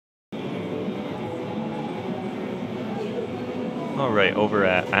Alright, over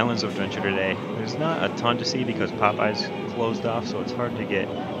at Islands of Adventure today, there's not a ton to see because Popeye's closed off, so it's hard to get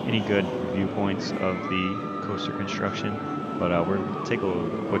any good viewpoints of the coaster construction. But we're going to take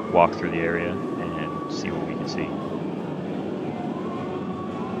a quick walk through the area and see what we can see.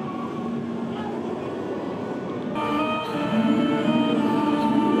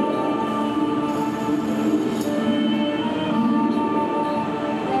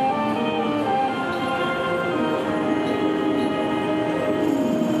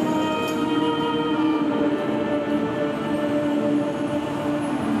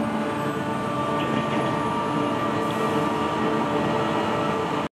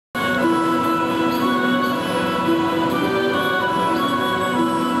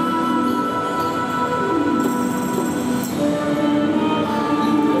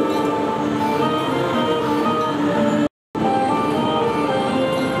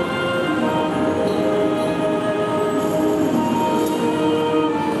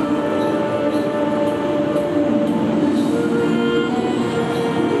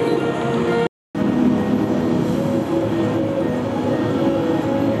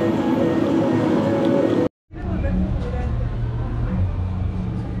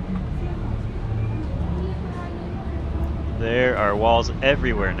 There are walls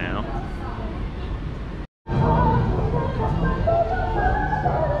everywhere now.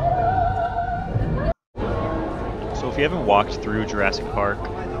 So if you haven't walked through Jurassic Park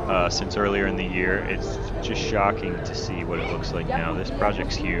since earlier in the year, it's just shocking to see what it looks like now. This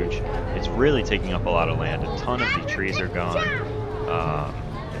project's huge. It's really taking up a lot of land. A ton of the trees are gone.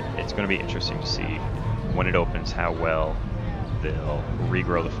 It's going to be interesting to see when it opens how well they'll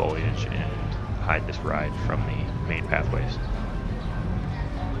regrow the foliage and hide this ride from the main pathways.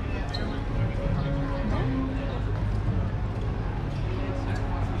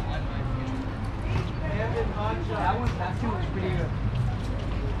 That one was pretty good.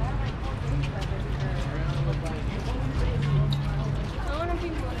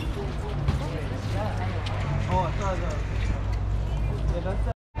 Oh, I saw that. Yeah, that's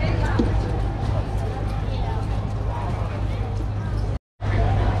that.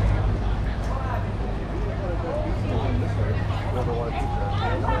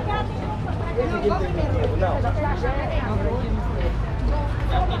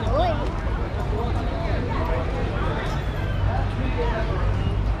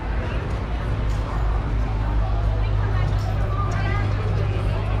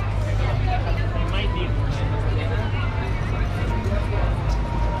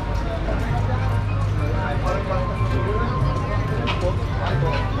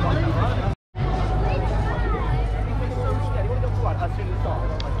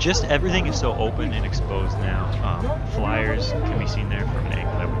 Just everything is so open and exposed now. Flyers can be seen there from an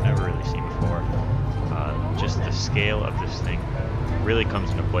angle that we've never really seen before. Just the scale of this thing really comes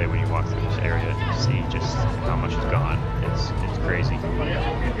into play when you walk through this area and see just how much is gone. It's crazy.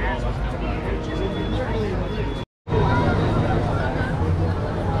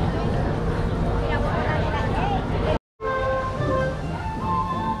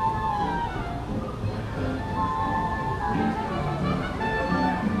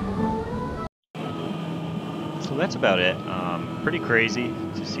 So that's about it. Pretty crazy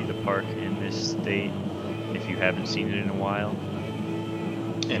to see the park in this state if you haven't seen it in a while.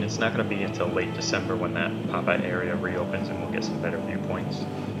 And it's not going to be until late December when that Popeye area reopens and we'll get some better viewpoints.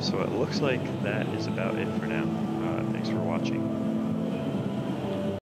 So it looks like that is about it for now. Thanks for watching.